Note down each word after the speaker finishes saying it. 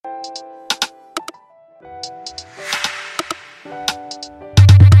Hi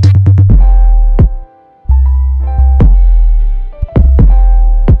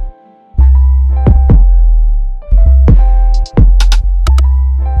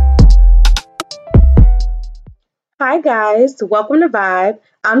guys, welcome to Vibe.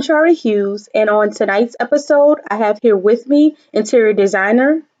 I'm Chari Hughes, and on tonight's episode, I have here with me interior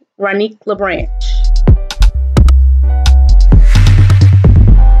designer Ronique LeBranch.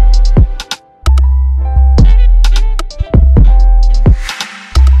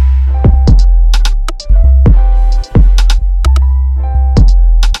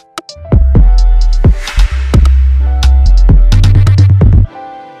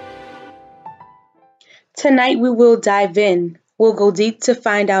 Tonight we will dive in. We'll go deep to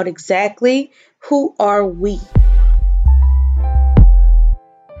find out exactly who are we.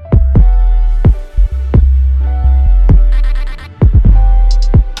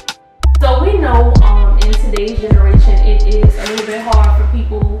 So we know in today's generation it is a little bit hard for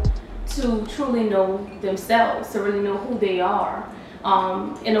people to truly know themselves, to really know who they are.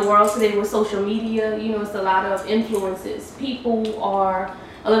 In the world today with social media, it's a lot of influences. People are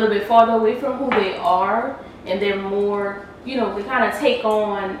a little bit farther away from who they are, and they're more, they kind of take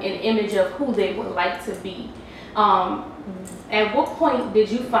on an image of who they would like to be. At what point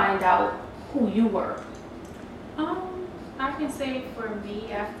did you find out who you were? I can say for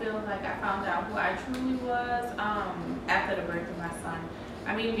me, I feel like I found out who I truly was after the birth of my son.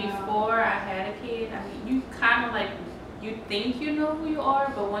 I mean, before I had a kid, you kind of like, you think you know who you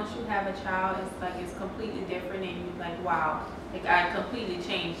are, but once you have a child, it's completely different, and you're like, wow, like I completely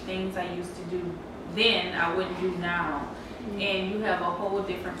changed. Things I used to do then I wouldn't do now. Mm-hmm. And you have a whole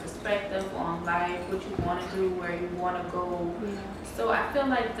different perspective on life, what you want to do, where you want to go. Yeah. So I feel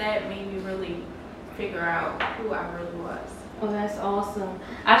like that made me really figure out who I really was. Oh, that's awesome.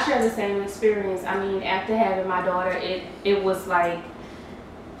 I share the same experience. I mean, after having my daughter, it was like,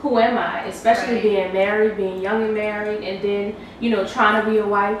 who am I? Especially right. Being married, being young and married, and then, trying to be a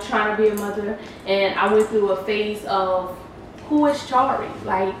wife, trying to be a mother. And I went through a phase of, who is Chari?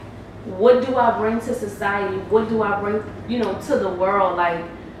 Like, what do I bring to society? What do I bring, to the world? Like,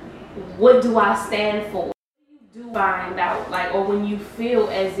 what do I stand for? You do find out, like, or when you feel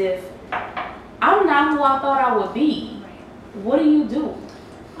as if I'm not who I thought I would be, what do you do?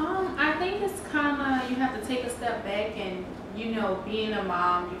 I think it's kind of, you have to take a step back and, being a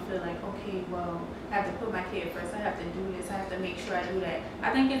mom, you feel like, okay, well, I have to put my kid first. I have to do this. I have to make sure I do that.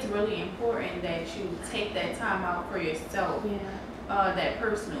 I think it's really important that you take that time out for yourself. Yeah. That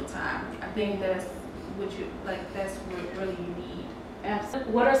personal time. I think that's what that's what really you need.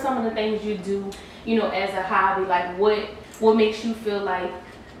 Absolutely. What are some of the things you do, as a hobby? Like what makes you feel like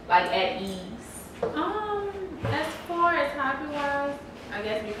at ease? As far as hobby wise, I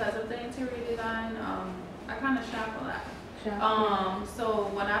guess because of the interior design, I kind of shop a lot. So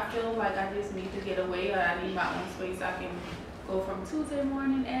when I feel like I just need to get away, or I need my own space, I can go from Tuesday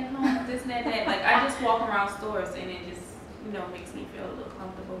morning at home, this and that. Like I just walk around stores and it just makes me feel a little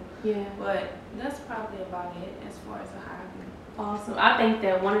comfortable. Yeah. But that's probably about it as far as a hobby. Awesome. I think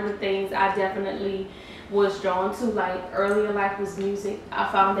that one of the things I definitely was drawn to, like earlier life, was music.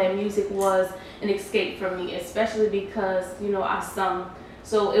 I found that music was an escape for me, especially because I sung.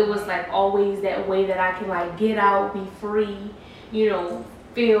 So it was like always that way that I can like get out, be free,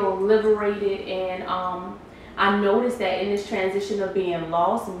 feel liberated. And I noticed that in this transition of being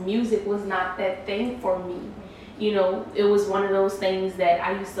lost, music was not that thing for me. It was one of those things that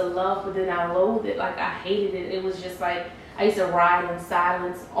I used to love, but then I loathed it. Like I hated it. It was just like I used to ride in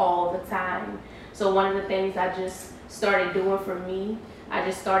silence all the time. So one of the things I just started doing for me, I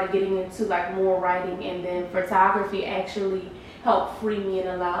just started getting into like more writing, and then photography actually helped free me and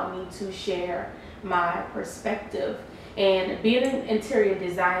allow me to share my perspective. And being an interior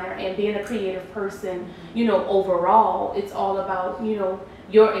designer and being a creative person, overall, it's all about,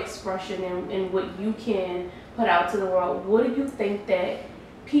 your expression and what you can put out to the world. What do you think that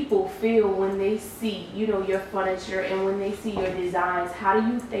people feel when they see, your furniture and when they see your designs? How do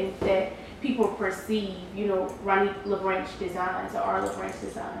you think that people perceive, Ronique LeBranch designs or our LeBranch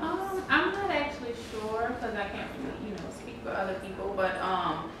designs? I'm not actually sure because I can't, speak for other people. But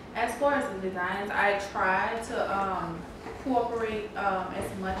as far as the designs, I try to incorporate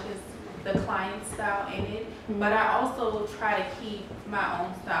as much as the client style in it, but I also try to keep my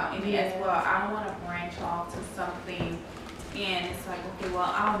own style in it as well. I don't want to branch off to something and it's like, okay,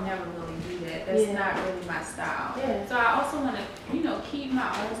 well, I'll never really do that. That's not really my style. Yeah. So I also want to, keep my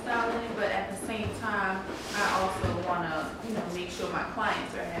own style in it, but at the same time, I also want to, make sure my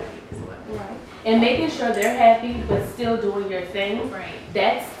clients are happy as well. Right. And making sure they're happy but still doing your thing. Right.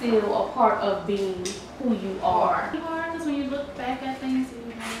 That's still a part of being who you are. It's hard because when you look back at things and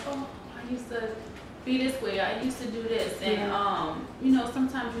you're like, oh, I used to be this way, I used to do this, and you know,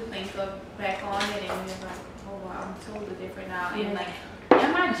 sometimes you think of back on it and you're like, oh wow, I'm totally different now, and like,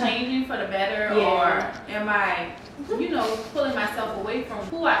 am I changing for the better, or am I, you know, pulling myself away from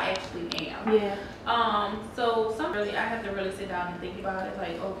who I actually am? Yeah. So I have to really sit down and think about it,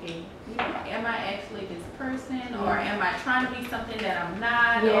 like, okay, you know, am I actually this person, or am I trying to be something that I'm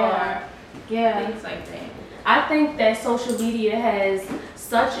not, or things like that. I think that social media has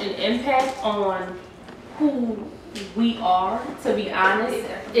such an impact on who we are, to be honest.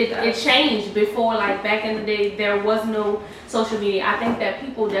 It changed before, like back in the day, there was no social media. I think that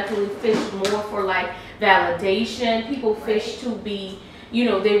people definitely fish more for like validation. People fish to be, you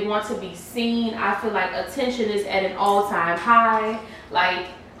know, they want to be seen. I feel like attention is at an all-time high. Like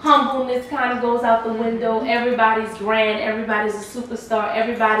humbleness kind of goes out the window. Everybody's grand, everybody's a superstar,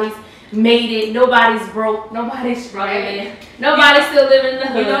 everybody's made it, nobody's broke, nobody's struggling, nobody's still living in the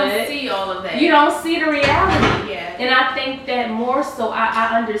hood. You don't see all of that. You don't see the reality. Yeah. And I think that more so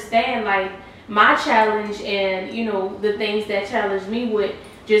I understand like my challenge and, you know, the things that challenged me with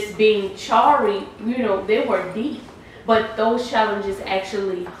just being Chari, you know, they were deep. But those challenges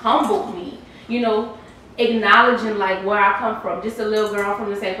actually humbled me, you know, acknowledging like where I come from, just a little girl from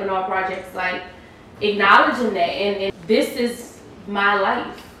the St. Bernard Projects, like acknowledging that and this is my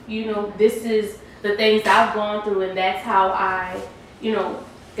life. You know, this is the things I've gone through, and that's how I, you know,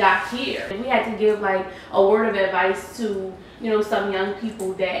 got here. We had to give like a word of advice to, you know, some young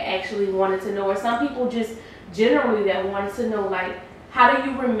people that actually wanted to know, or some people just generally that wanted to know, like, how do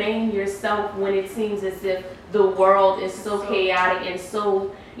you remain yourself when it seems as if the world is so chaotic and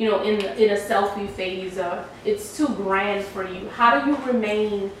so, you know, in a selfie phase, or it's too grand for you? How do you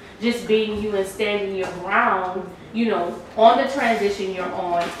remain just being you and standing your ground, you know, on the transition you're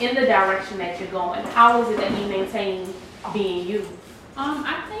on, in the direction that you're going? How is it that you maintain being you?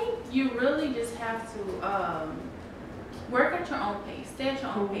 I think you really just have to work at your own pace, stay at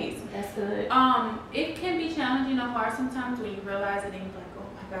your own pace. That's good. It can be challenging or hard sometimes when you realize it and you're like, oh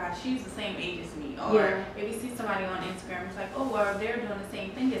my gosh, she's the same age as me. Or if you see somebody on Instagram, it's like, oh, well, they're doing the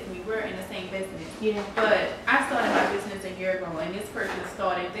same thing as me. We're in the same business. Yeah. But I started my business a year ago, and this person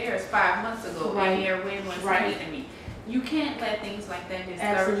started theirs 5 months ago, and they're way more serious than me. You can't let things like that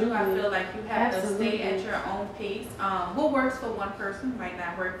discourage you. I feel like you have to stay at your own pace. What works for one person might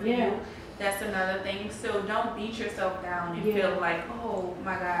not work for you. That's another thing. So don't beat yourself down and feel like, oh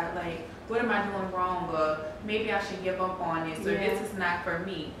my God, like, what am I doing wrong? Or maybe I should give up on this, or this is not for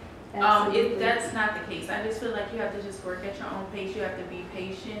me. That's not the case. I just feel like you have to just work at your own pace. You have to be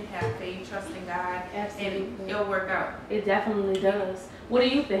patient, have faith, trust in God, and it'll work out. It definitely does. What do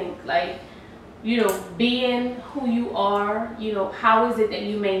you think? Like, you know, being who you are, you know, how is it that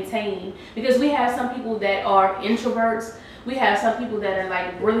you maintain? Because we have some people that are introverts. We have some people that are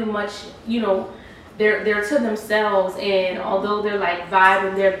like really much, you know, they're to themselves, and although they're like vibe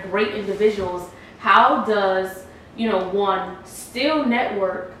and they're great individuals, how does, you know, one still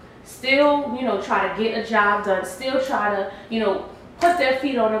network, still, you know, try to get a job done, still try to, you know, put their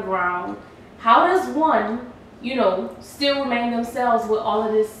feet on the ground? How does one, you know, still remain themselves with all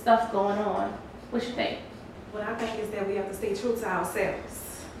of this stuff going on? What you think? What I think is that we have to stay true to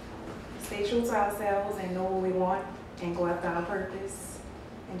ourselves. Stay true to ourselves and know what we want and go after our purpose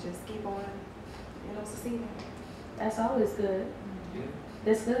and just keep on, you know, succeeding. That's always good. Yeah.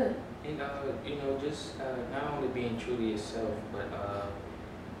 That's good. And you know, just not only being true to yourself, but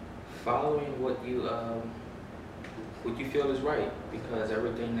following what you feel is right, because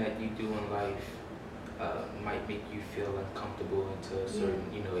everything that you do in life might make you feel uncomfortable to a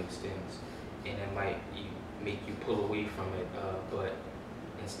certain, you know, extent, and it might make you pull away from it. But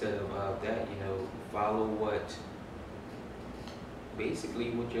instead of that, you know, follow what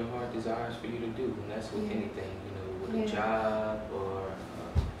your heart desires for you to do, and that's with anything, you know, with a job or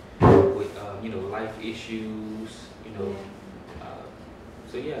with you know, life issues, you know.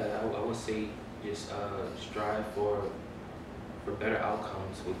 So yeah, I would say just strive for better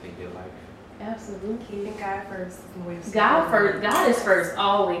outcomes within your life. Absolutely. Keeping God first. God first. God is first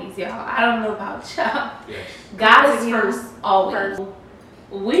always, y'all. I don't know about y'all. Yes. God is first always.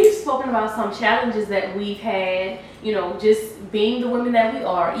 We've spoken about some challenges that we've had, you know, just being the women that we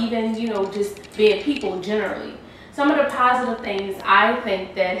are, even, you know, just being people generally. Some of the positive things I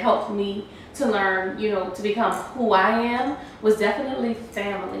think that helped me to learn, you know, to become who I am was definitely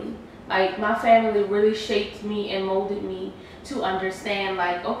family. Like, my family really shaped me and molded me to understand,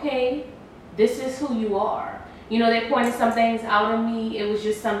 like, okay, this is who you are. they pointed some things out in me. It was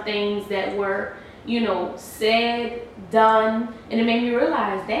just some things that were, said, done, and it made me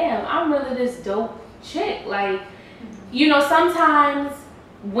realize, damn, I'm really this dope chick. Like, sometimes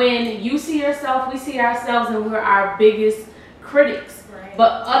when you see yourself, we see ourselves and we're our biggest critics. Right.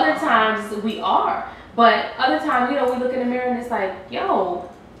 But other times we are. But other times, we look in the mirror and it's like, yo,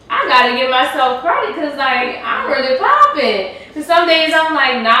 I gotta give myself credit because, like, I'm really popping. Because some days I'm,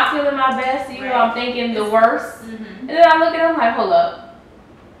 like, not feeling my best. I'm thinking the worst. And then I look at them like, hold up.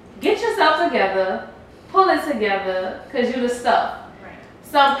 Get yourself together. Pull it together because you're the stuff. Right.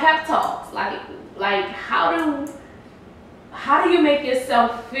 Some pep talks. Like how do you make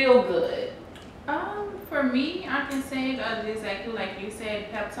yourself feel good? For me, I can say exactly like you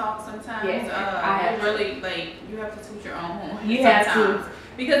said, pep talk sometimes. Yeah, you have to toot your own horn. You sometimes. have to.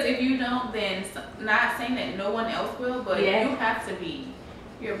 Because if you don't, then not saying that no one else will, but you have to be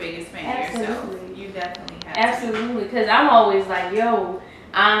your biggest fan yourself. You definitely have to. Absolutely, because I'm always like, yo,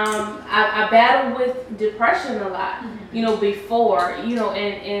 I battled with depression a lot, before,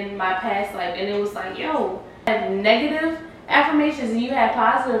 in my past life, and it was like, yo, I have negative affirmations and you have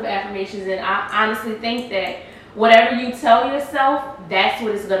positive affirmations, and I honestly think that whatever you tell yourself, that's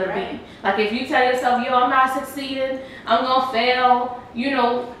what it's going to be. Like, if you tell yourself, yo, I'm not succeeding, I'm going to fail,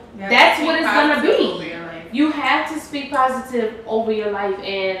 that's what it's going to be. You have to speak positive over your life.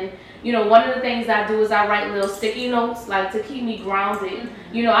 And, one of the things I do is I write little sticky notes, like, to keep me grounded.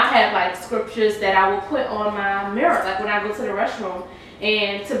 I have, like, scriptures that I will put on my mirror, like, when I go to the restroom.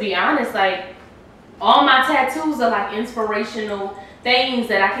 And to be honest, like, all my tattoos are, like, inspirational things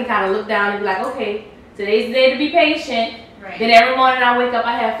that I can kind of look down and be like, okay, today's the day to be patient. Right. Then every morning I wake up,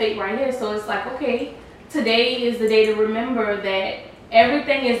 I have faith right here. So it's like, okay, today is the day to remember that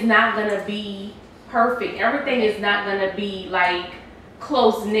everything is not going to be perfect. Everything is not going to be, like,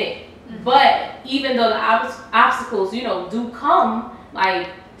 close-knit. But even though the obstacles, do come, like,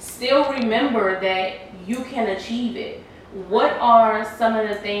 still remember that you can achieve it. What are some of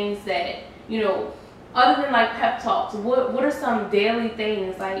the things that, other than, like, pep talks, what are some daily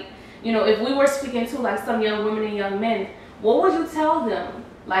things, like, if we were speaking to, like, some young women and young men, what would you tell them?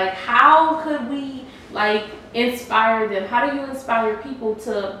 Like, how could we, like, inspire them? How do you inspire people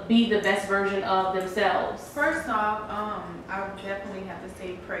to be the best version of themselves? First off, I would definitely have to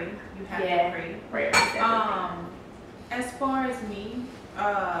say pray. You have to pray. Prayer. As far as me,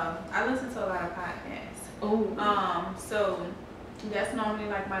 I listen to a lot of podcasts. Oh. So that's normally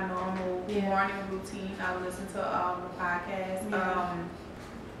like my normal morning routine. I listen to the podcast. Yeah.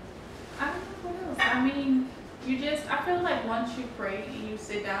 I don't know what else. I mean, I feel like once you pray and you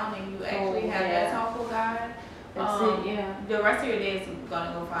sit down and you actually have that talk with God, that's it, the rest of your day is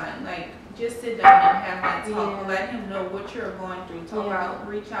gonna go fine. Like, just sit down and have that talk. Let him know what you're going through.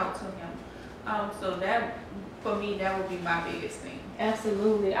 Reach out to him. So that, for me, that would be my biggest thing.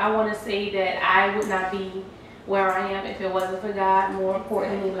 Absolutely. I want to say that I would not be where I am if it wasn't for God. More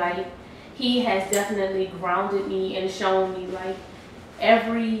importantly, like, he has definitely grounded me and shown me, like,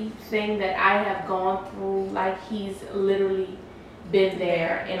 everything that I have gone through, like, he's literally been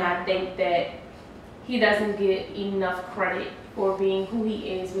there. And I think that he doesn't get enough credit for being who he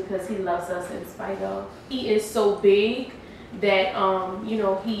is because he loves us in spite of. He is so big that,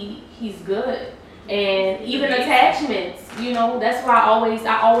 he's good. And even attachments, that's why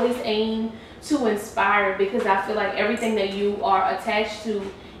I always aim to inspire, because I feel like everything that you are attached to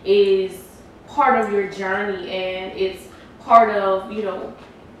is part of your journey, and it's part of,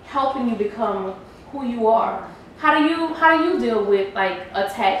 helping you become who you are. How do you deal with, like,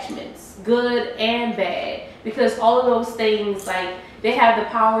 attachments, good and bad? Because all of those things, like, they have the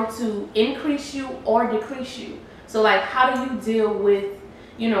power to increase you or decrease you. So, like, how do you deal with,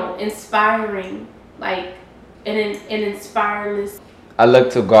 inspiring, like, an inspireless? I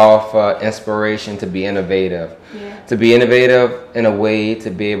look to golf for inspiration to be innovative. Yeah. To be innovative in a way to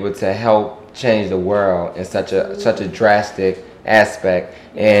be able to help change the world in such a drastic aspect.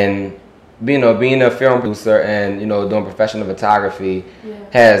 And being a film producer and doing professional photography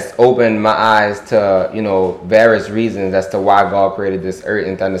has opened my eyes to various reasons as to why God created this earth,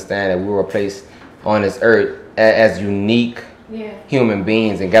 and to understand that we were placed on this earth as unique human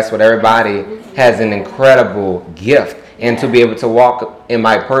beings. And guess what? Everybody has an incredible gift, and to be able to walk in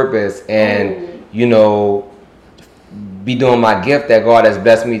my purpose and be doing my gift that God has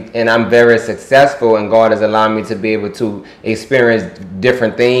blessed me, and I'm very successful, and God has allowed me to be able to experience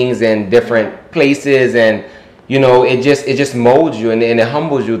different things in different places, and it just molds you and it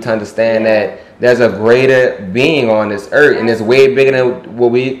humbles you to understand that there's a greater being on this earth, and it's way bigger than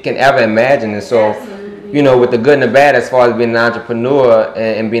what we can ever imagine. And so you know, with the good and the bad, as far as being an entrepreneur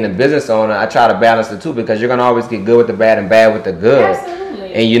and being a business owner, I try to balance the two, because you're gonna always get good with the bad and bad with the good.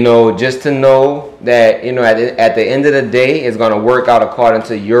 Absolutely. And you know, just to know that, you know, at the end of the day, it's gonna work out according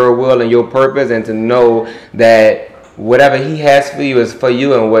to your will and your purpose, and to know that whatever he has for you is for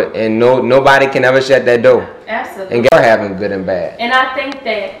you, and nobody can ever shut that door. Absolutely. And get having good and bad. And I think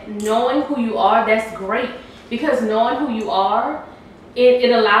that knowing who you are, that's great, because knowing who you are,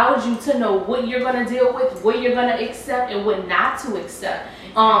 it allows you to know what you're going to deal with, what you're going to accept, and what not to accept.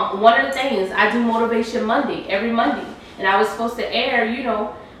 One of the things, I do Motivation Monday, every Monday, and I was supposed to air, you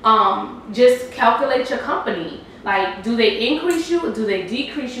know, just calculate your company. Like, do they increase you or do they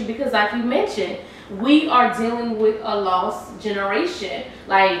decrease you? Because like you mentioned, we are dealing with a lost generation.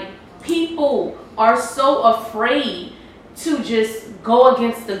 Like, people are so afraid to just go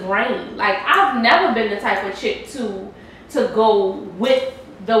against the grain. Like, I've never been the type of chick to go with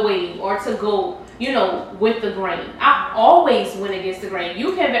the wave, or to go, you know, with the grain. I always went against the grain.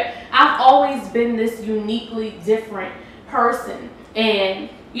 I've always been this uniquely different person. And,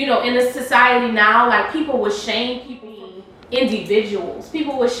 you know, in the society now, like, people would shame people being individuals.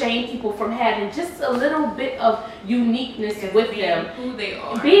 People would shame people from having just a little bit of uniqueness with them.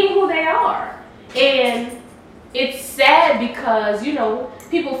 Being who they are. And it's sad because, you know,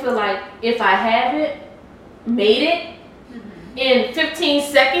 people feel like if I haven't made it in 15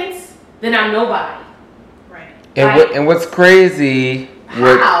 seconds, then I'm nobody. Right. And what's crazy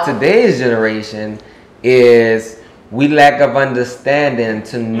with today's generation is we lack of understanding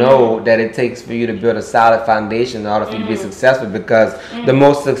to know that it takes for you to build a solid foundation in order for you to be successful, because the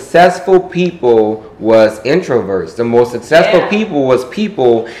most successful people was introverts. The most successful people was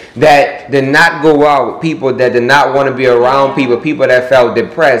people that did not go out with people that did not want to be around people that felt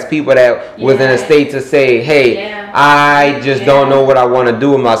depressed, people that was in a state to say, hey, I just don't know what I want to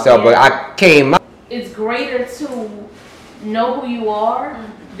do with myself, but I came out. It's greater to know who you are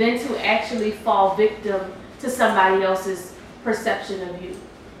than to actually fall victim to somebody else's perception of you.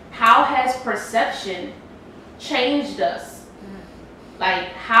 How has perception changed us? Like,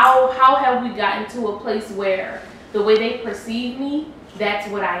 how have we gotten to a place where the way they perceive me, that's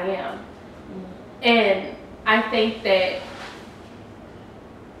what I am? And I think that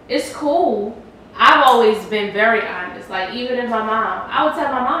it's cool. I've always been very honest. Like, even if I would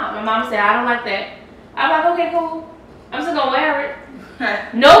tell my mom said, I don't like that. I'm like, okay, cool. I'm still gonna wear it.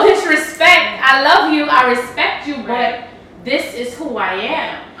 No disrespect. I love you. I respect you, but this is who I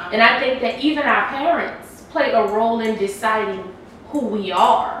am. And I think that even our parents play a role in deciding who we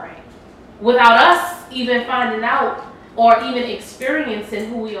are, without us even finding out or even experiencing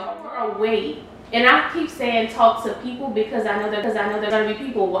who we are. We're away. And I keep saying talk to people, because I know there are going to be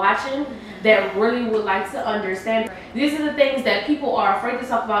people watching that really would like to understand. These are the things that people are afraid to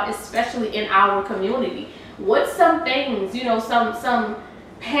talk about, especially in our community. What's some things, you know, some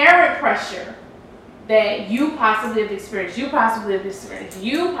parent pressure that you possibly have experienced, you possibly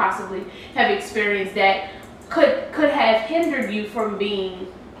have experienced that could have hindered you from being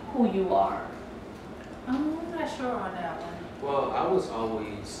who you are? I'm not sure on that one. Well, I was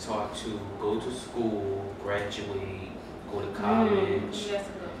always taught to go to school, graduate, go to college, That's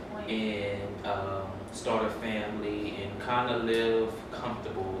a good point. and start a family, and kind of live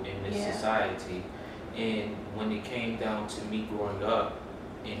comfortable in this society. And when it came down to me growing up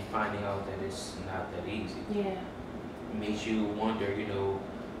and finding out that it's not that easy, it makes you wonder, you know,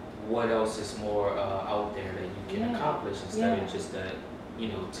 what else is more out there that you can accomplish instead of just that, you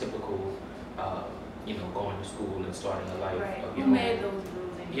know, typical, you know, going to school and starting a life of your own. Who made those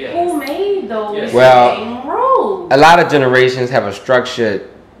rules? Who made those rules? A lot of generations have a structured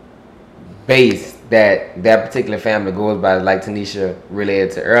base that particular family goes by, like Tanisha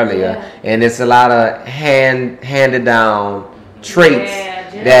related to earlier, and it's a lot of handed down traits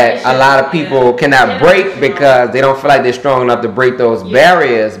that a lot of people cannot break because they don't feel like they're strong enough to break those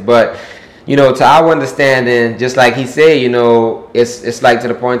barriers. But you know, to our understanding, just like he said, you know, it's like to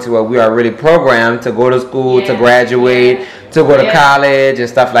the point to where we are really programmed to go to school, to graduate, to go to college and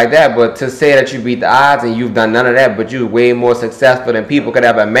stuff like that. But to say that you beat the odds and you've done none of that, but you're way more successful than people could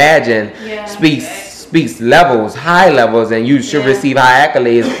ever imagine, speaks levels, high levels, and you should receive high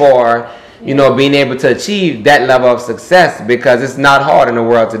accolades for, you know, being able to achieve that level of success, because it's not hard in the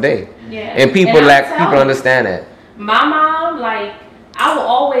world today. And people understand that. My mom, like, I will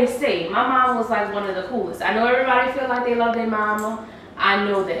always say, my mom was like one of the coolest. I know everybody feel like they love their mama. I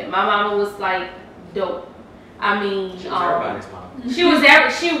know that. My mama was like dope. I mean, she was everybody's mom. She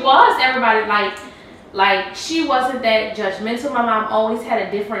was everybody. Like she wasn't that judgmental. My mom always had a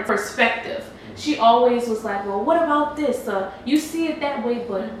different perspective. She always was like, well, what about this? You see it that way,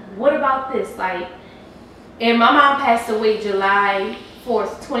 but what about this? Like, And my mom passed away July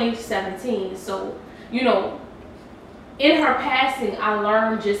 4th, 2017. So, you know, in her passing, I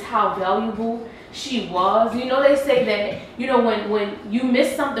learned just how valuable she was. You know, they say that, you know, when you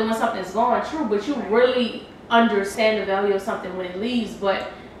miss something when something's gone, true, but you really understand the value of something when it leaves. But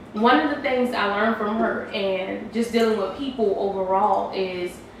one of the things I learned from her and just dealing with people overall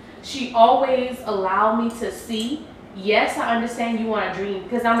is she always allowed me to see, yes, I understand you want to dream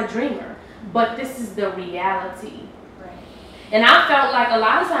because I'm a dreamer, but this is the reality. Right. And I felt like a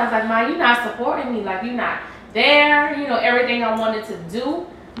lot of times, like, Ma, you're not supporting me, like, you're not there, you know, everything I wanted to do.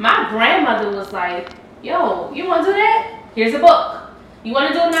 My grandmother was like, yo, you want to do that? Here's a book. You want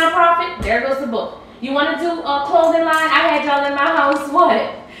to do a nonprofit? There goes the book. You want to do a clothing line? I had y'all in my house,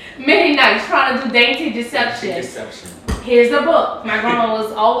 what? Many nights trying to do dainty deception. Here's the book. My grandma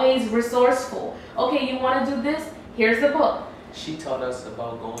was always resourceful. Okay, you want to do this? Here's the book. She taught us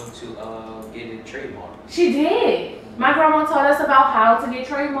about going to get it trademarked. She did. My grandma taught us about how to get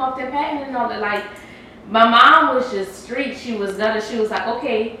trademarked and patented and all that. Like, my mom was just street. She was like,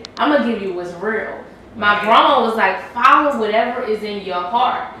 okay, I'm going to give you what's real. My grandma was like, follow whatever is in your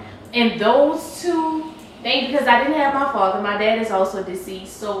heart. And those two things, because I didn't have my father. My dad is also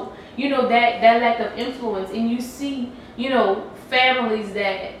deceased. So, you know, that lack of influence. And you see, you know, families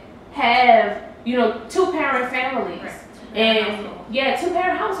that have, you know, two-parent families. Right. And, yeah,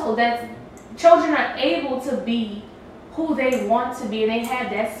 two-parent household. That children are able to be who they want to be. And they have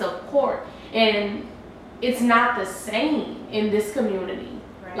that support. And it's not the same in this community.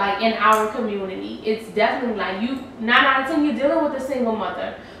 Right. Like in our community, it's definitely like 9 out of 10, you're dealing with a single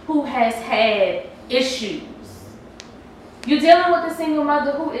mother who has had issues. You're dealing with a single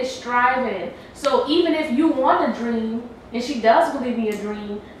mother who is striving. So even if you want a dream, and she does believe in your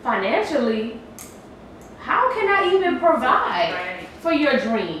dream financially, how can I even provide for your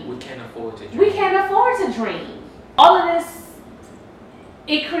dream? We can't afford to dream. We can't afford to dream. All of this,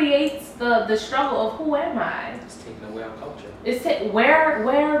 it creates the struggle of who am I? It's taking away our culture. It's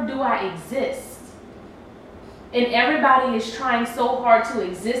where do I exist? And everybody is trying so hard to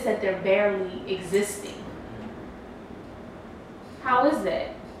exist that they're barely existing. How is that?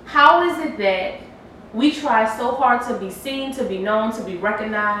 How is it that we try so hard to be seen, to be known, to be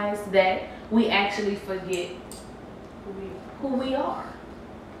recognized, that we actually forget who we are?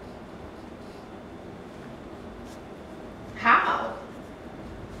 How?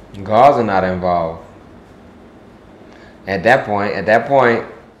 Gods are not involved. At that point,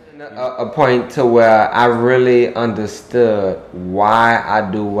 a point to where I really understood why I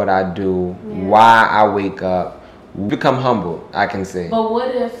do what I do, why I wake up, become humble, I can say. But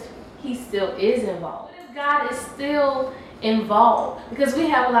what if he still is involved? What if God is still involved? Because we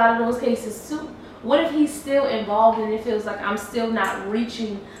have a lot of those cases too. What if he's still involved and it feels like I'm still not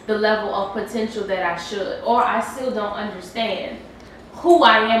reaching the level of potential that I should, or I still don't understand who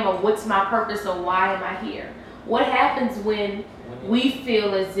I am or what's my purpose or why am I here? What happens when we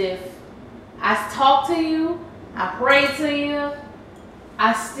feel as if I talk to you, I pray to you,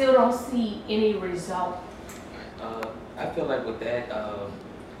 I still don't see any result? I feel like with that,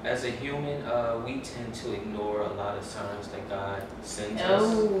 as a human, we tend to ignore a lot of signs that God sends us.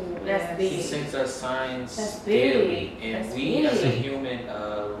 Oh, that's big. He sends us signs That's big. daily, and That's we as a big.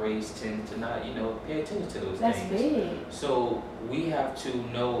 human race tend to not, pay attention to those That's things. big. So we have to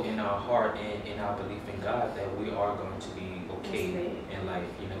know in our heart and in our belief in God that we are going to be okay That's big. in life.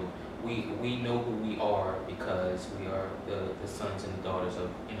 We know who we are because we are the sons and the daughters of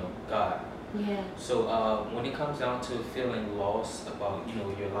God. Yeah. So when it comes down to feeling lost about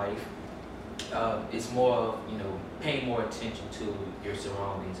your life, it's more of paying more attention to your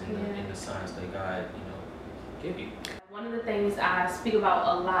surroundings and the signs that God give you. One of the things I speak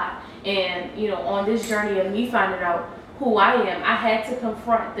about a lot, and on this journey of me finding out who I am, I had to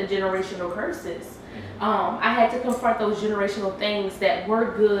confront the generational curses. I had to confront those generational things that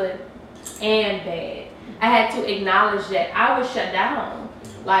were good and bad. I had to acknowledge that I was shut down.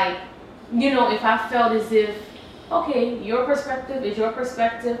 Like, if I felt as if, okay, your perspective is your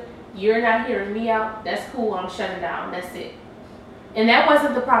perspective, you're not hearing me out, that's cool, I'm shutting down, that's it. And that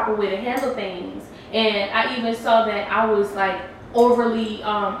wasn't the proper way to handle things. And I even saw that I was like overly,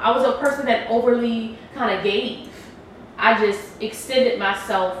 I was a person that overly kind of gave. I just extended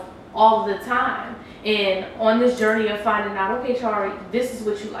myself all the time. And on this journey of finding out, okay, Chari, this is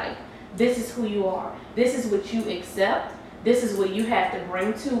what you like. This is who you are. This is what you accept. This is what you have to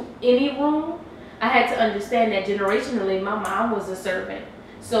bring to any room. I had to understand that generationally, my mom was a servant.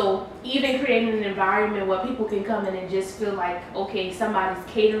 So even creating an environment where people can come in and just feel like, okay, somebody's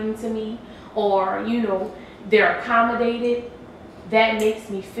catering to me, or, they're accommodated, that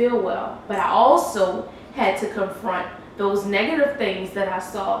makes me feel well. But I also had to confront those negative things that I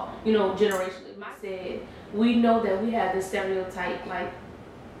saw, generationally. I said, we know that we have this stereotype, like,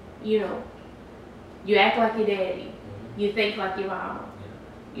 you act like your daddy, you think like your mama,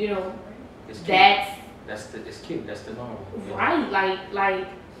 It's cute. It's cute. That's the norm. Right. Like,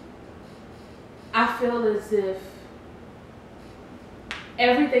 I feel as if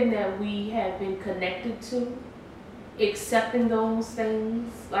everything that we have been connected to, accepting those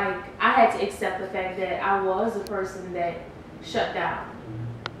things, like, I had to accept the fact that I was a person that shut down.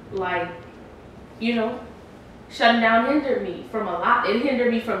 Like, shutting down hindered me from a lot. It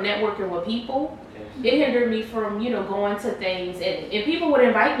hindered me from networking with people. It hindered me from, going to things. And people would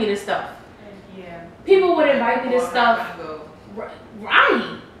invite me to stuff. Yeah. People would invite me to stuff.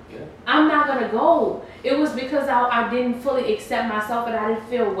 Right. Yeah. I'm not going to go. It was because I didn't fully accept myself and I didn't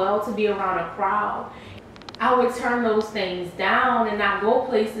feel well to be around a crowd. I would turn those things down and not go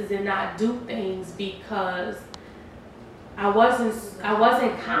places and not do things because I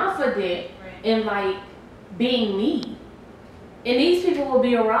wasn't confident in, like, being me. And these people will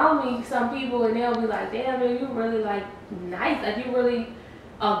be around me, some people, and they'll be like, damn, man, you really, like, nice. Like, you're really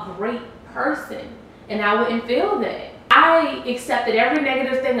a great person. And I wouldn't feel that. I accepted every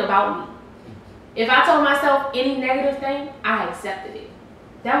negative thing about me. If I told myself any negative thing, I accepted it.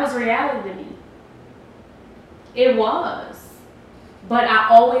 That was reality to me. It was. But I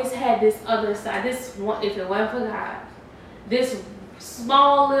always had this other side. This one, if it wasn't for God, this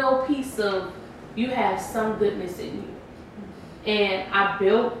small little piece of, you have some goodness in you. And I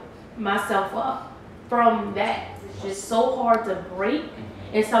built myself up from that. It's just so hard to break,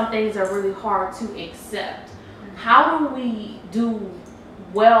 and some things are really hard to accept. How do we do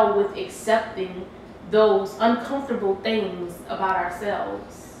well with accepting those uncomfortable things about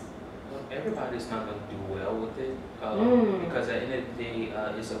ourselves? Well, everybody's not going to do well with it because at the end of the day,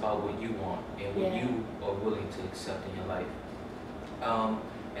 it's about what you want and what you are willing to accept in your life.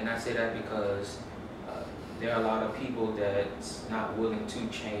 And I say that because there are a lot of people that's not willing to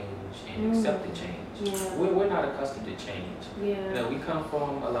change and accept the change. Yeah. We're not accustomed to change. Yeah. We come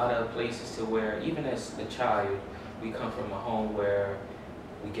from a lot of places to where, even as a child, we come from a home where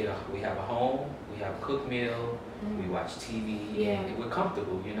we have a home, we have a cooked meal, we watch TV, and we're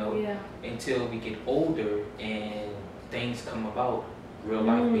comfortable, until we get older and things come about, real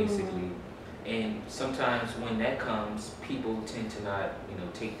life basically. And sometimes when that comes, people tend to not,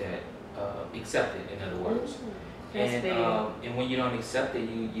 take that, accept it, in other words. And when you don't accept it,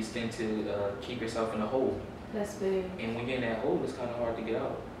 you tend to keep yourself in a hole. That's big. And when you're in that hole, it's kind of hard to get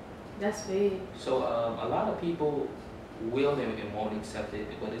out. That's big. So a lot of people will and won't accept it,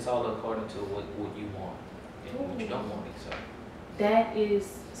 but it's all according to what you want and what you don't want to accept. That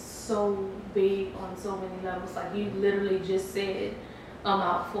is so big on so many levels. Like, you literally just said a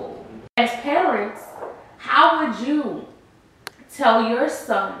mouthful. As parents, how would you tell your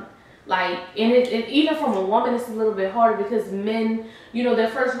son, like, and it even from a woman, it's a little bit harder because men, their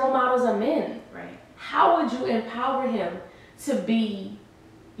first role models are men. Right. How would you empower him to be,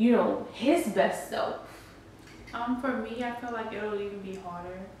 his best self? For me, I feel like it'll even be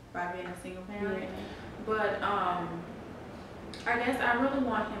harder by being a single parent. But I guess I really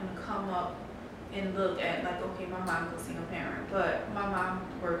want him to come up and look at, like, okay, my mom's a single parent, but my mom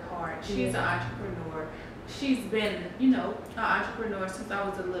worked hard. She's an entrepreneur. She's been, an entrepreneur since I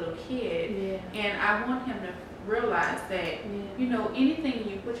was a little kid. And I want him to realize that, anything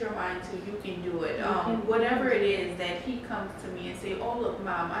you put your mind to, you can do it. Whatever it is that he comes to me and say, oh, look,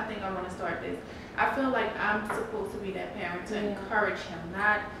 Mom, I think I want to start this. I feel like I'm supposed to be that parent to encourage him,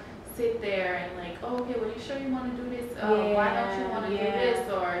 not sit there and like, oh, okay, well, you sure you want to do this? Why don't you want to do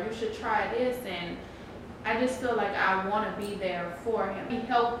this? Or you should try this. And I just feel like I want to be there for him. He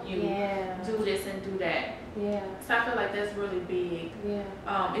helped you do this and do that. So I feel like that's really big,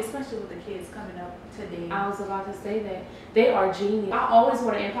 especially with the kids coming up today. I was about to say that. They are genius. I always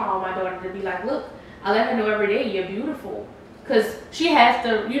want to empower my daughter to be like, look, I let her know every day you're beautiful. Because she has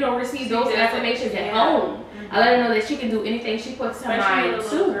to, receive those affirmations at home. I let her know that she can do anything she puts her mind to.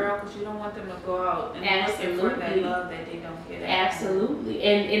 Girl, because you don't want them to go out and looking for that love that they don't get. Absolutely.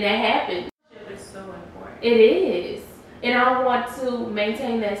 And that happens. It's so important. It is. And I want to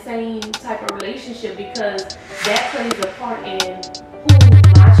maintain that same type of relationship because that plays a part in who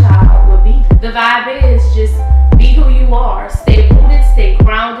my child will be. The vibe is just be who you are. Stay rooted, stay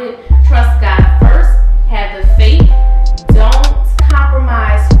grounded, trust God first, have the faith. Don't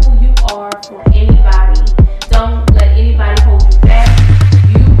compromise who you are for anybody. Don't let anybody hold you back.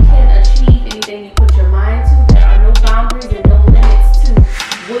 You can achieve anything you put your mind to. There are no boundaries and no limits to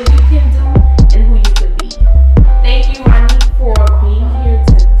what you can do and who you could be. Thank you, Ronnie, for being here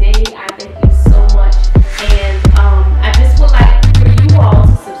today. I thank you so much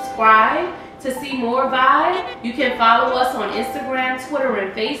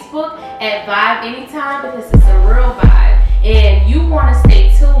Facebook at Vibe Anytime because it's a real vibe. And you want to